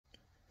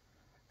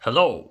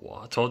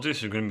Hello, I told you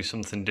this was going to be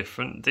something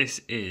different.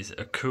 This is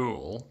a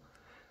cool,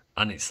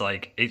 and it's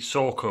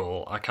so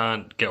cool. I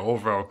can't get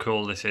over how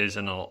cool this is,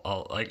 and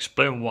I'll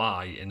explain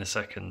why in a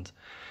second.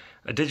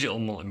 A digital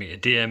multimeter,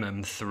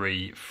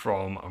 DMM3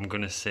 from, I'm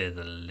going to say,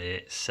 the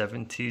late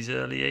 70s,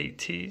 early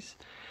 80s.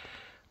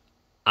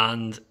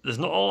 And there's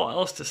not a lot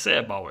else to say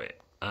about it.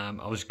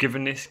 I was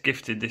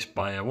gifted this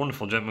by a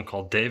wonderful gentleman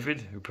called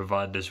David, who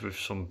provided us with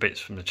some bits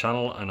from the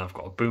channel, and I've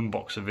got a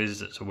boombox of his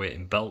that's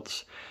awaiting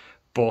belts.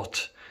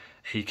 But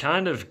he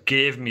kind of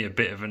gave me a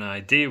bit of an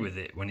idea with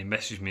it when he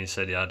messaged me and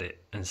said he had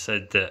it, and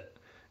said that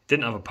he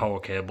didn't have a power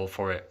cable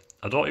for it.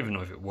 I don't even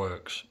know if it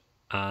works.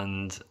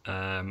 And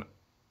I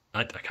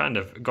kind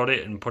of got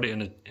it and put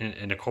it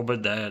in a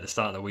cupboard there at the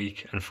start of the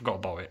week and forgot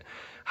about it.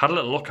 Had a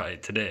little look at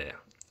it today,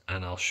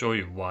 and I'll show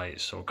you why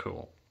it's so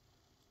cool.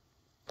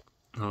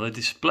 Now the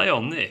display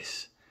on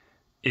this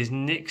is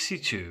Nixie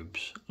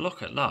tubes.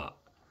 Look at that.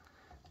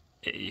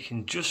 You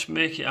can just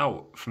make it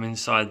out from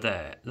inside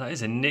there. That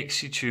is a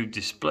Nixie tube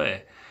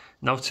display.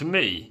 Now to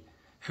me,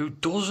 who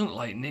doesn't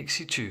like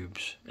Nixie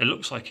tubes? It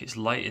looks like it's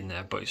light in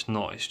there, but it's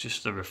not. It's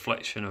just a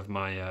reflection of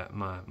my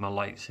my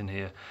lights in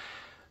here.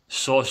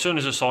 So as soon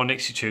as I saw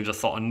Nixie tubes, I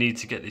thought I need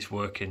to get this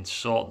working.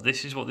 So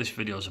this is what this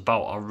video is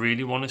about. I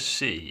really want to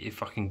see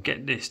if I can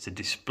get this to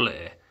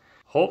display.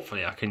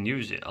 Hopefully I can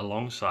use it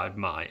alongside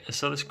my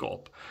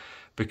oscilloscope,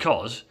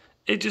 because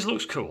it just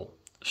looks cool.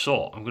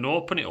 So I'm going to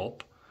open it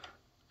up,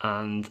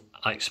 and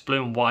I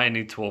explain why I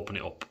need to open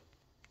it up.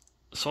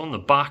 So on the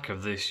back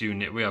of this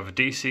unit we have a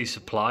DC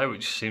supply,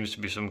 which seems to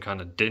be some kind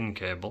of DIN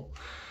cable,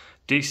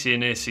 DC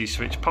and AC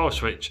switch, power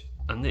switch,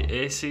 and the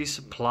AC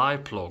supply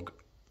plug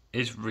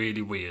is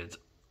really weird.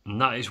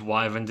 And that is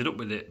why I've ended up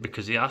with it,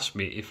 because he asked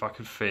me if I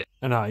could fit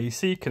an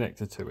IEC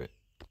connector to it.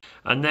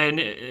 And then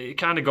it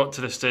kind of got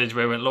to the stage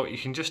where I went, look, you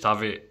can just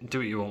have it, do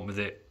what you want with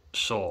it.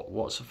 So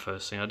what's the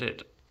first thing I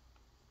did?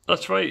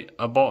 That's right,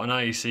 I bought an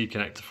IEC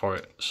connector for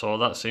it. So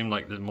that seemed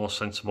like the most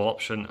sensible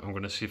option. I'm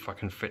going to see if I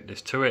can fit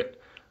this to it.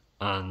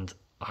 And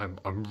I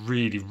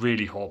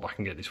really hope I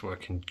can get this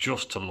working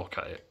just to look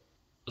at it.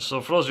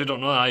 So for those who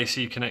don't know,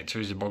 IEC connector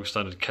is a bog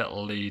standard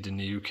kettle lead in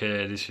the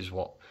UK. This is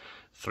what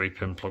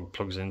 3-pin plug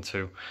plugs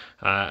into.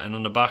 And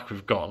on the back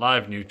we've got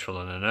live, neutral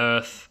and an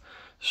earth.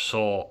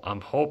 So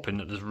I'm hoping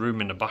that there's room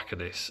in the back of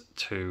this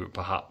to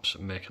perhaps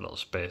make a little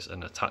space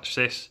and attach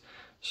this.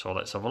 So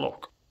let's have a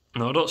look.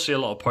 Now I don't see a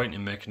lot of point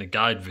in making a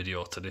guide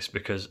video to this,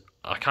 because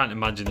I can't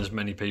imagine there's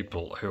many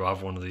people who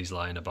have one of these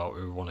lying about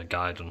who want a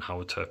guide on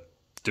how to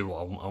do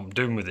what I'm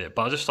doing with it.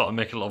 But I just thought I'd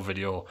make a little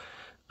video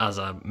as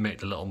I make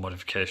the little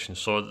modifications.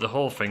 So the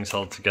whole thing's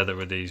held together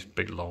with these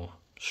big long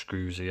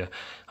screws here.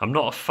 I'm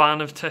not a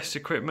fan of test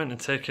equipment and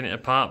taking it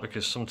apart,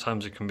 because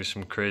sometimes there can be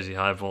some crazy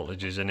high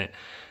voltages in it.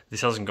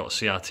 This hasn't got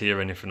CRT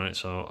or anything on it,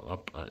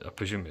 so I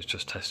presume it's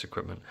just test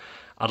equipment.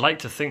 I'd like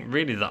to think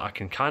really that I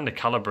can kind of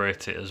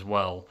calibrate it as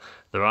well.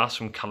 There are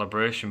some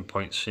calibration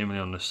points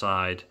seemingly on the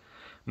side.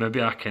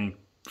 Maybe I can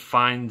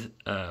find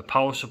a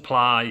power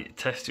supply,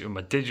 test it with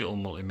my digital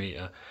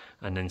multimeter,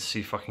 and then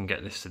see if I can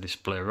get this to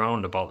display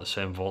around about the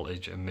same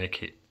voltage and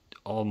make it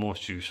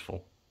almost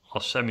useful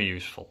or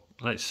semi-useful.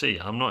 Let's see.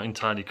 I'm not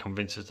entirely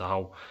convinced as to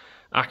how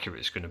accurate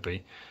it's going to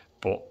be,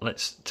 but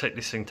let's take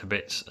this thing to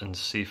bits and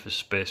see if there's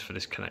space for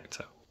this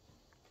connector.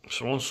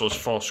 So once those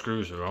 4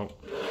 screws are out,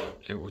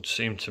 it would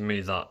seem to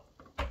me that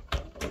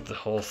the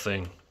whole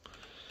thing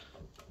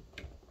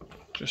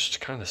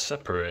just kind of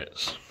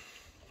separates.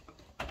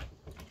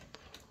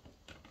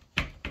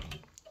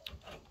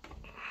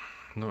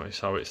 Notice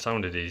how it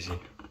sounded easy.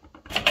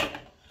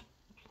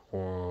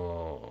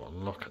 Whoa,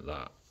 look at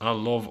that. I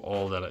love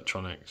old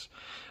electronics.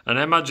 And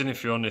I imagine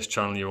if you're on this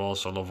channel you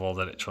also love old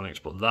electronics,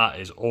 but that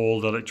is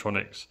old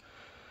electronics.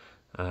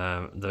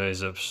 There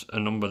is a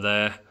number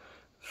there,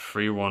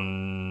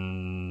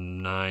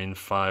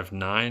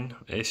 31959,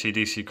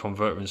 AC-DC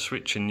converter and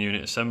switching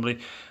unit assembly.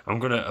 I'm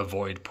going to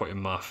avoid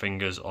putting my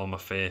fingers or my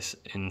face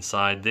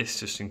inside this,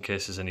 just in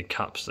case there's any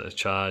caps that are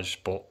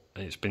charged, but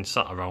it's been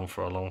sat around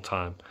for a long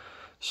time,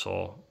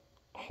 so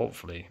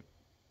hopefully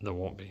there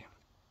won't be.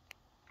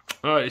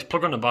 Alright, this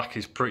plug on the back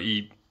is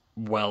pretty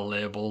well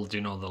labelled.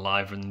 You know, the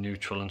live and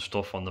neutral and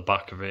stuff on the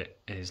back of it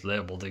is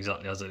labelled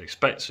exactly as I'd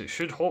expect, so it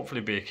should hopefully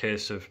be a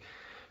case of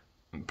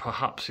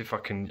perhaps if I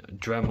can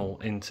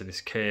Dremel into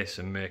this case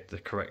and make the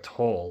correct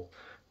hole,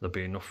 there'll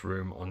be enough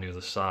room on the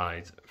other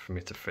side for me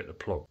to fit the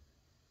plug.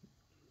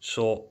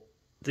 So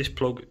this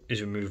plug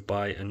is removed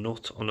by a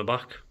nut on the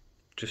back,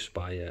 just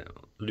by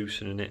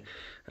loosening it,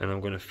 and I'm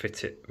going to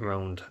fit it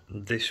around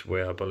this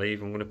way. I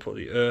believe I'm going to put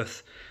the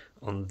earth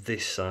on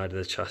this side of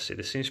the chassis.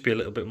 There seems to be a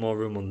little bit more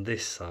room on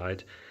this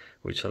side,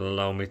 which will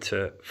allow me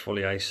to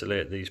fully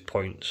isolate these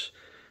points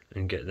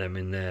and get them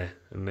in there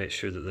and make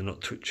sure that they're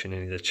not touching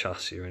any of the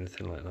chassis or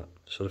anything like that.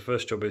 So the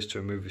first job is to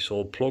remove this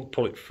old plug,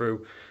 pull it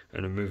through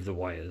and remove the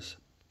wires.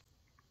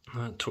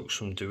 That took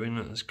some doing.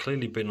 It's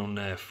clearly been on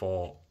there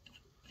for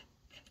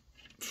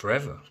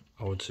forever,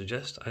 I would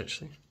suggest,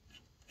 actually.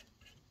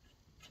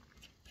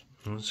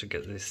 Once I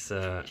get this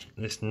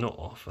this nut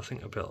off, I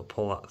think I'll be able to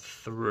pull that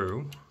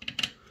through.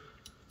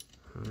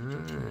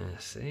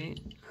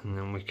 see, and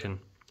then we can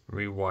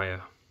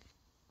rewire.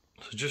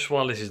 So just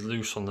while this is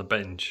loose on the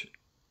bench,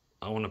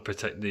 I want to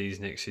protect these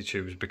Nixie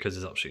tubes because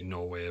there's absolutely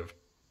no way of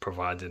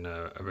providing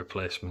a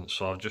replacement.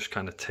 So I've just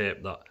kind of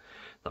taped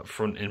that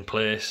front in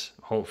place.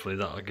 Hopefully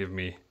that'll give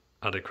me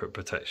adequate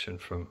protection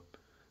from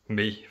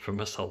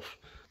myself.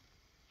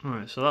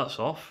 Alright, so that's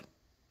off,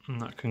 and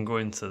that can go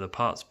into the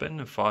parts bin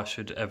if I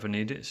should ever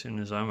need it, seeing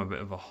as I'm a bit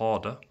of a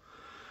hoarder.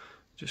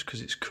 Just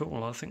because it's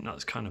cool. I think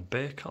that's kind of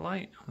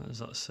Bakelite. What does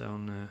that say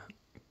on there?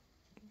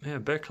 Yeah,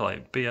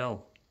 Bakelite,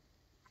 BL.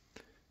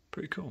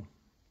 Pretty cool.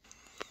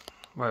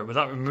 Right, with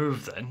that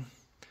removed then,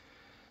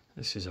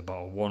 this is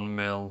about a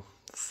 1mm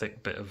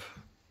thick bit of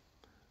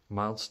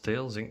mild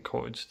steel, zinc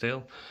coated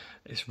steel.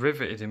 It's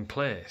riveted in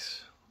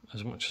place.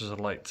 As much as I'd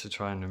like to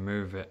try and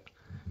remove it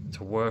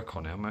to work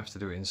on it, I might have to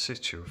do it in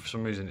situ. For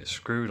some reason it's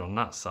screwed on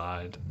that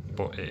side,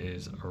 but it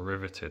is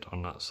riveted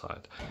on that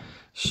side.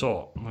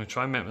 So I'm going to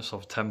try and make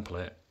myself a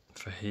template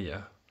for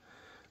here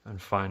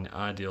and find the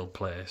ideal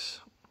place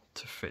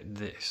to fit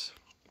this.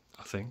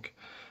 I think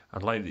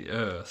I'd like the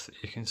earth.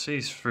 You can see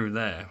through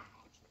there,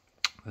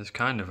 there's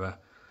kind of a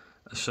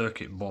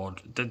circuit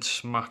board dead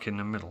smack in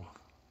the middle.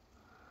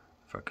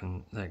 If I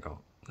can, there you go.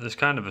 There's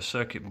kind of a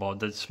circuit board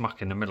dead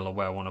smack in the middle of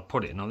where I want to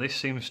put it. Now this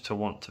seems to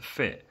want to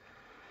fit,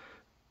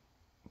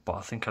 but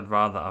I think I'd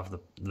rather have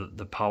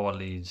the power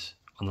leads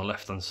on the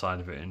left hand side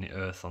of it and the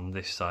earth on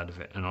this side of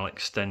it, and I'll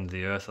extend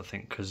the earth, I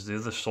think, because the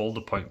other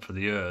solder point for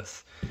the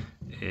earth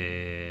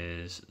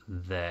is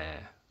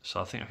there. So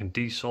I think I can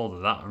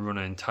desolder that and run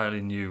an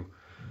entirely new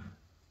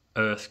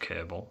earth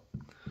cable,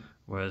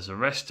 whereas the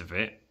rest of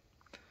it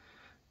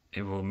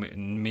will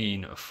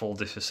mean a full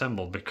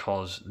disassemble,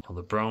 because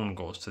the brown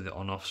goes to the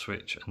on-off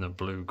switch and the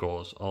blue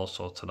goes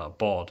also to that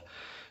board.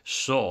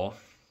 So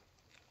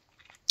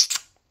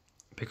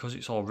because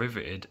it's all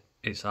riveted,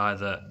 it's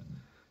either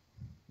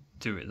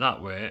do it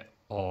that way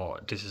or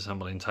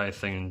disassemble the entire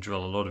thing and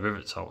drill a load of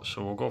rivets out.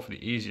 So we'll go for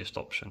the easiest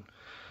option.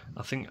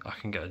 I think I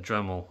can get a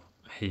Dremel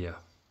here,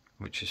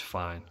 which is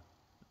fine.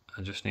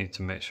 I just need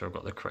to make sure I've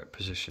got the correct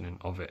positioning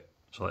of it.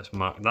 So let's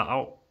mark that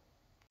out.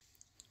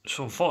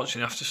 So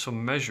unfortunately, after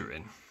some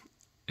measuring,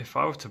 if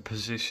I were to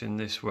position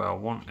this where I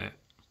want it,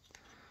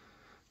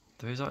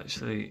 there is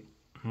actually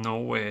no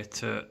way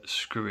to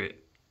screw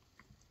it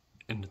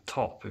in the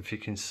top. If you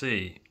can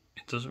see,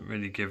 it doesn't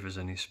really give us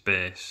any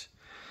space.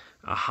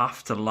 I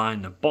have to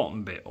line the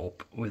bottom bit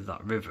up with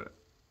that rivet.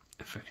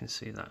 If I can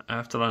see that, I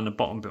have to line the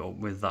bottom bit up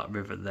with that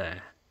rivet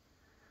there,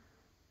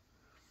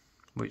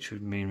 which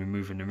would mean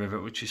removing the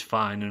rivet, which is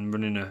fine, and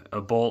running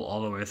a bolt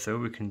all the way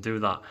through. We can do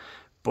that,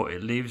 but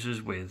it leaves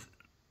us with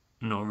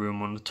no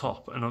room on the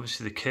top, and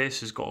obviously the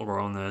case has got to go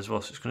on there as well,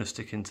 so it's going to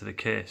stick into the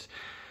case.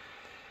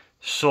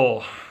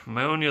 So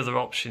my only other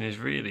option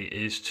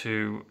is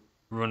to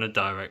run a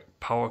direct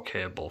power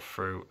cable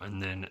through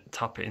and then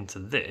tap it into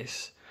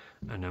this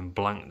and then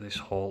blank this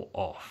hole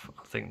off.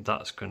 I think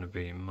that's going to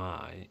be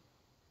my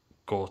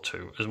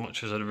go-to. As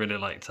much as I'd really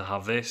like to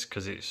have this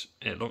because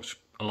it looks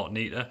a lot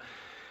neater,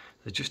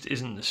 there just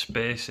isn't the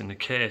space in the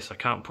case. I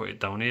can't put it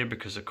down here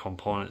because the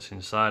component's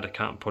inside. I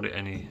can't put it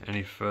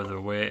any further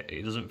away.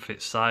 It doesn't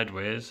fit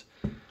sideways.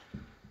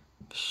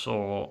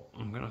 So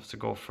I'm going to have to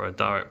go for a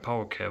direct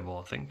power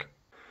cable, I think.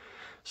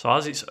 So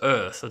as it's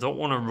earth, I don't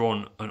want to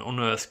run an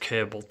unearthed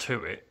cable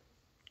to it.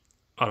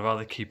 I'd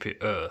rather keep it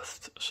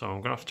earthed. So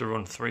I'm going to have to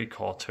run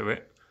 3-core to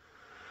it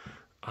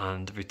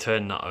and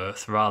return that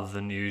earth rather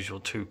than the usual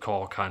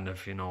 2-core kind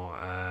of,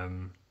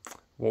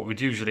 what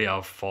we'd usually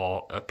have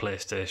for a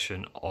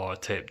PlayStation or a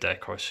tape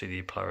deck or a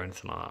CD player or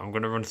anything like that. I'm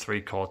going to run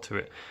 3-core to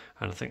it,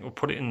 and I think we'll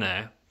put it in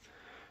there.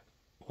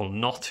 We'll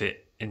knot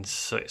it in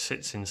so it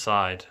sits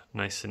inside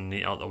nice and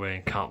neat out the way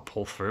and can't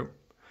pull through,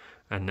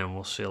 and then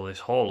we'll seal this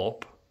hole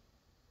up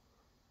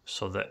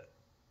so that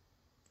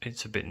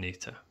it's a bit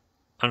neater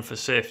and for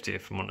safety,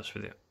 if I'm honest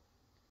with you.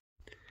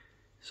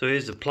 So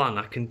here's the plan.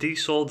 I can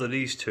desolder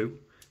these two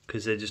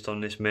because they're just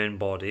on this main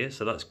board here,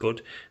 so that's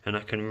good, and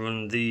I can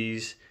run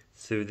these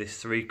through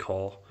this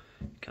 3-core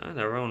kind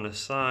of around the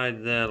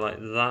side there like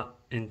that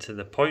into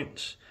the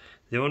points.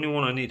 The only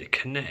one I need to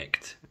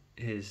connect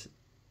is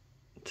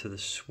to the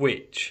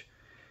switch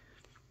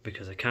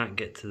because I can't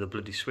get to the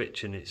bloody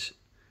switch and it's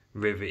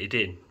riveted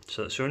in.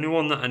 So that's the only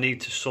one that I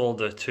need to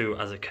solder to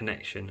as a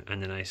connection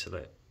and then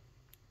isolate.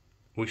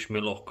 Wish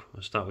me luck.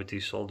 I'll start with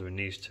desoldering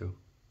these two.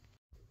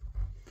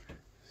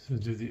 So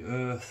do the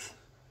earth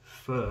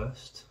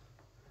first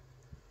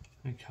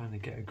and kind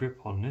of get a grip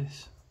on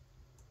this.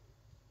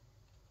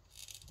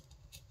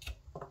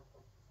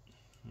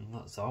 And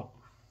that's out.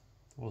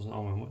 Wasn't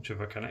on with much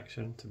of a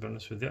connection, to be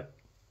honest with you.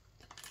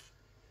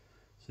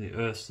 So the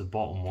earth's the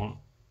bottom one.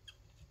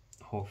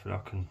 Hopefully I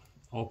can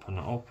open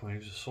it up and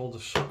use a solder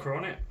sucker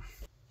on it.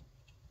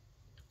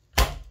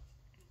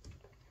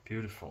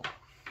 Beautiful.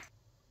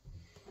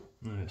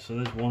 Right, so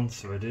there's one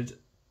threaded.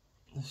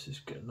 Let's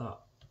just get that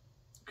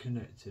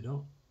connected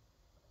up.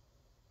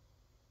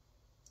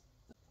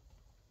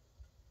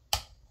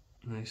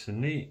 Nice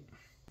and neat.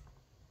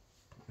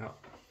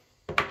 Yep.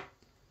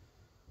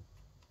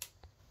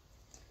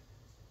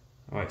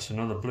 Alright, so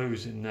now the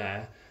blue's in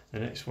there. The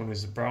next one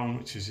is the brown,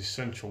 which is the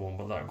essential one,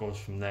 but that goes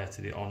from there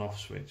to the on-off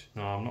switch.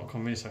 Now I'm not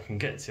convinced I can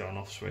get to the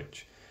on-off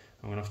switch.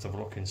 I'm going to have to have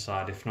a look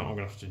inside. If not, I'm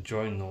going to have to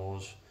join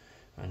those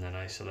and then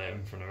isolate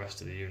them from the rest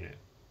of the unit.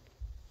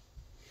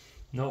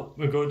 No,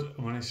 we're good.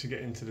 I managed to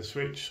get into the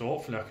switch, so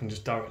hopefully I can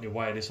just directly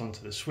wire this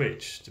onto the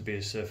switch to be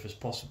as safe as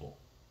possible.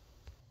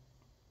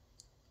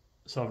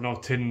 So I've now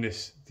tinned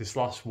this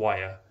last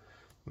wire,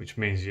 which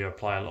means you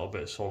apply a little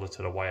bit of solder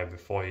to the wire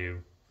before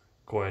you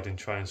go ahead and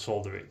try and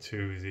solder it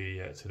to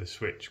the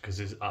switch, because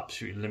there's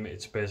absolutely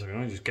limited space. I can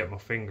only just get my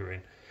finger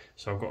in,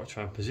 so I've got to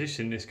try and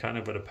position this kind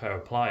of with a pair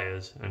of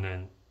pliers and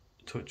then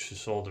touch the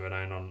soldering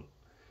iron on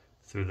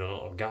through the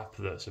little gap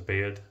that's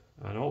appeared,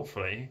 and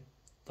hopefully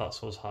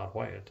that's us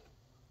hardwired.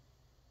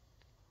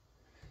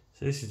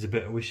 So this is the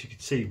bit I wish you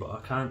could see, but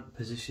I can't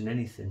position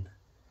anything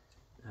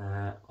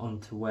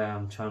onto where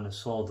I'm trying to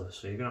solder,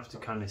 so you're going to have to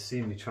kind of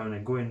see me trying to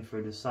go in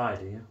through the side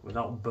here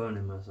without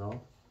burning myself,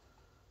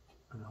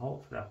 and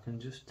hopefully I can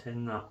just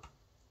tin that.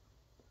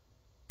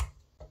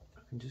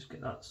 I can just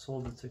get that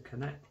solder to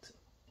connect.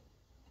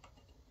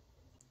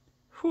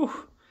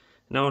 Whew!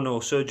 Now no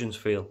surgeon's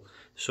feel.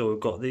 So we've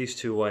got these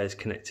two wires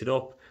connected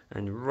up,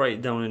 and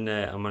right down in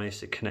there I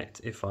managed to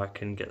connect, if I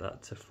can get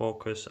that to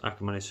focus, I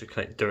can manage to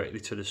connect directly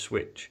to the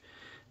switch.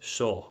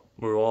 So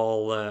we're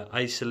all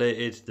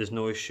isolated, there's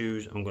no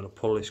issues. I'm going to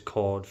pull this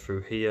cord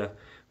through here.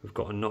 We've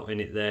got a knot in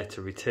it there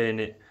to retain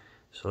it,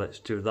 so let's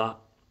do that.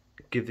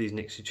 Give these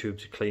Nixie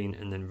tubes a clean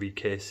and then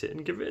recase it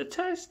and give it a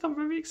test. I'm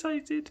very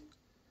excited.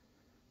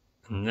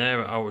 And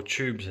there are our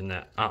tubes in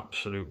their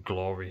absolute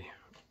glory.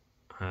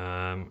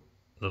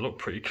 They look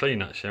pretty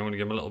clean actually. I'm going to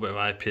give them a little bit of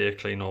IPA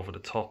clean over the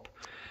top,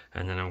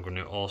 and then I'm going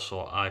to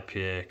also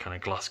IPA kind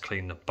of glass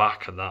clean the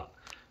back of that,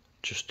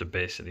 just to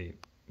basically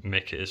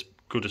make it as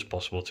good as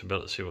possible to be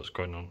able to see what's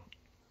going on.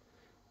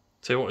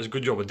 Tell you what, it's a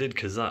good job I did,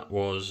 because that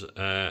was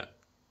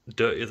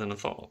dirtier than I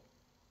thought,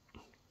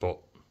 but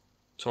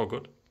it's all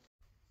good.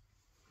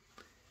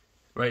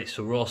 Right,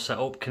 so we're all set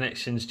up,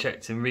 connections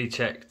checked and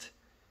rechecked.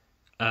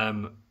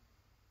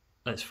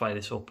 Let's fire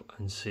this up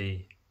and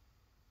see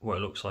what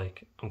it looks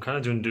like. I'm kind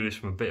of going to do this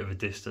from a bit of a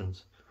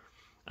distance.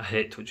 I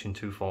hate touching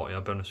 240,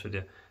 I'll be honest with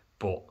you,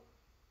 but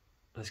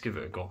let's give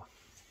it a go.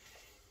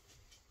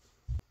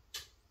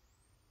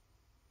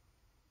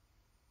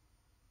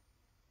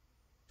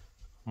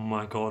 Oh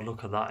my god,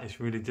 look at that. It's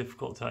really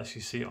difficult to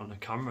actually see it on the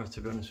camera,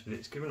 to be honest with you.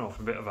 It's giving off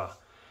a bit of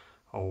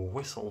a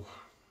whistle.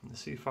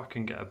 Let's see if I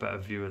can get a better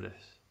view of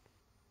this.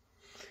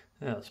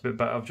 Yeah, it's a bit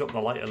better. I've dropped the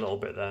light a little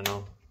bit there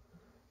now.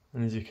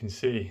 And as you can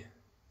see,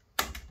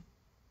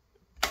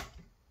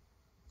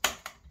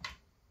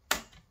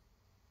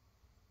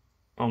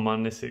 oh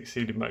man, this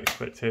exceeded my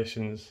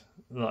expectations.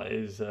 That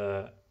is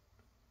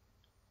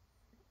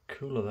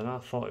cooler than I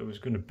thought it was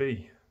going to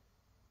be.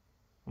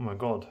 Oh my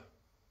god.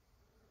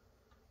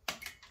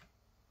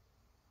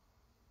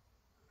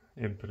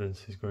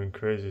 Impedance is going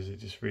crazy as it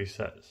just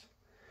resets.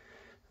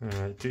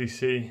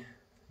 DC,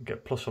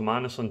 get plus or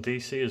minus on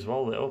DC as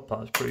well, lit up.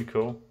 That's pretty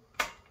cool.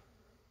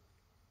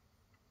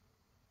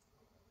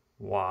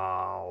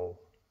 Wow.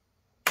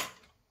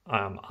 I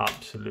am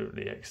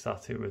absolutely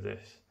ecstatic with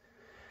this.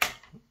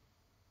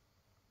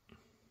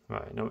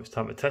 Right, now it's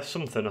time to test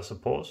something, I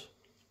suppose.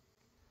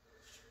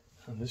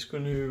 I'm just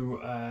going to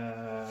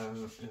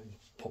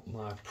input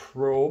my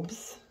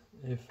probes,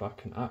 if I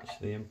can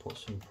actually input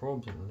some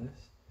probes into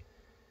this.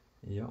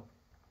 Yep.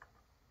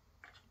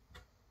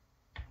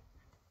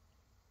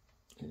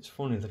 It's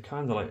funny, they're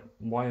kind of like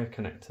wire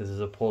connectors as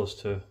opposed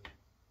to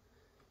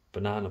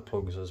banana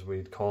plugs, as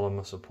we'd call them,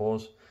 I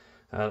suppose.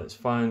 Let's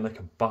find like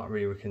a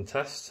battery we can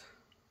test.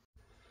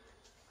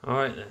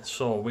 Alright then,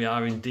 so we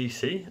are in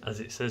DC, as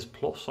it says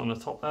plus on the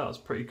top there. That's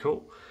pretty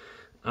cool.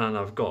 And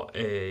I've got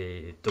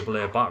a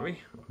AA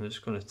battery. I'm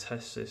just going to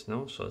test this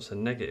now. So it's a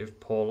negative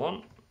pole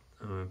on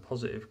and a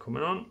positive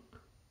coming on.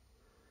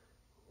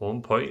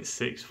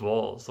 1.6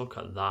 volts, look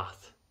at that.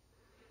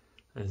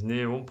 As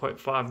near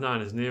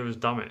 1.59 as near as,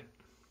 damn it.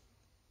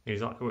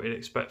 Exactly what you'd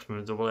expect from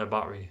a AA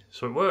battery.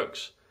 So it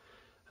works.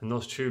 And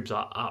those tubes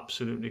are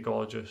absolutely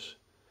gorgeous.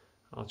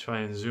 I'll try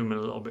and zoom in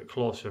a little bit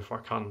closer if I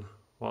can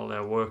while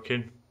they're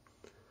working.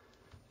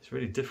 It's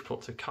really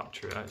difficult to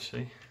capture it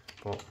actually,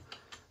 but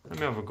let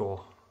me have a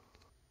go.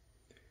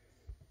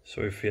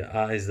 Sorry for your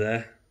eyes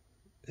there.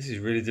 This is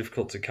really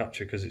difficult to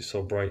capture because it's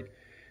so bright.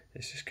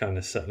 It's just kind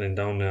of settling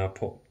down now. I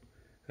put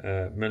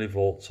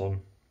millivolts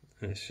on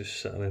and it's just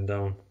settling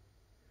down.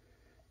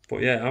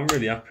 But yeah, I'm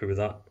really happy with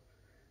that.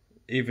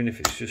 Even if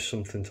it's just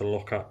something to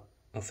look at,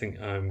 I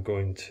think I'm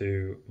going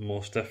to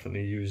most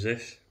definitely use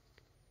this.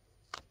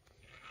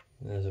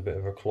 There's a bit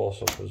of a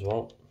close-up as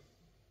well.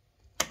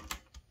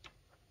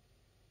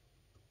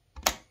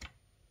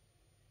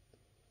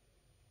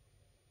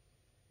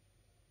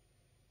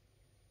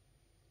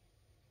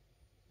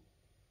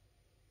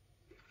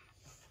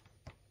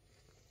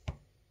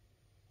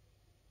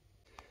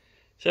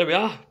 So there we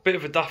are, bit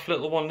of a daft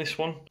little one, this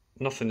one.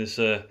 Nothing as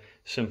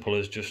simple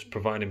as just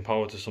providing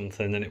power to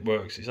something and it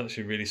works. It's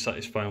actually really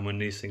satisfying when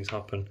these things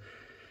happen.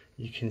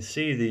 you can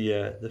see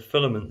the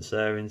filaments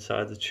there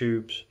inside the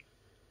tubes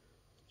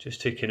just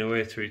ticking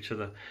away to each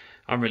other.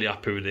 I'm really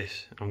happy with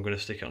this. I'm going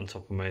to stick it on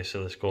top of my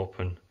oscilloscope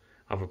and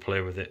have a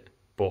play with it.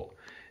 But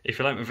if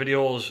you like my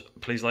videos,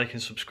 please like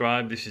and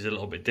subscribe. This is a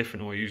little bit different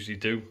than what I usually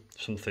do.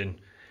 Something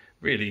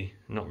really,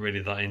 not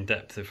really that in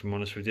depth if I'm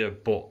honest with you,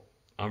 but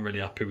I'm really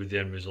happy with the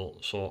end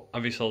result. So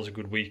have yourselves a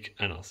good week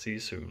and I'll see you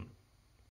soon.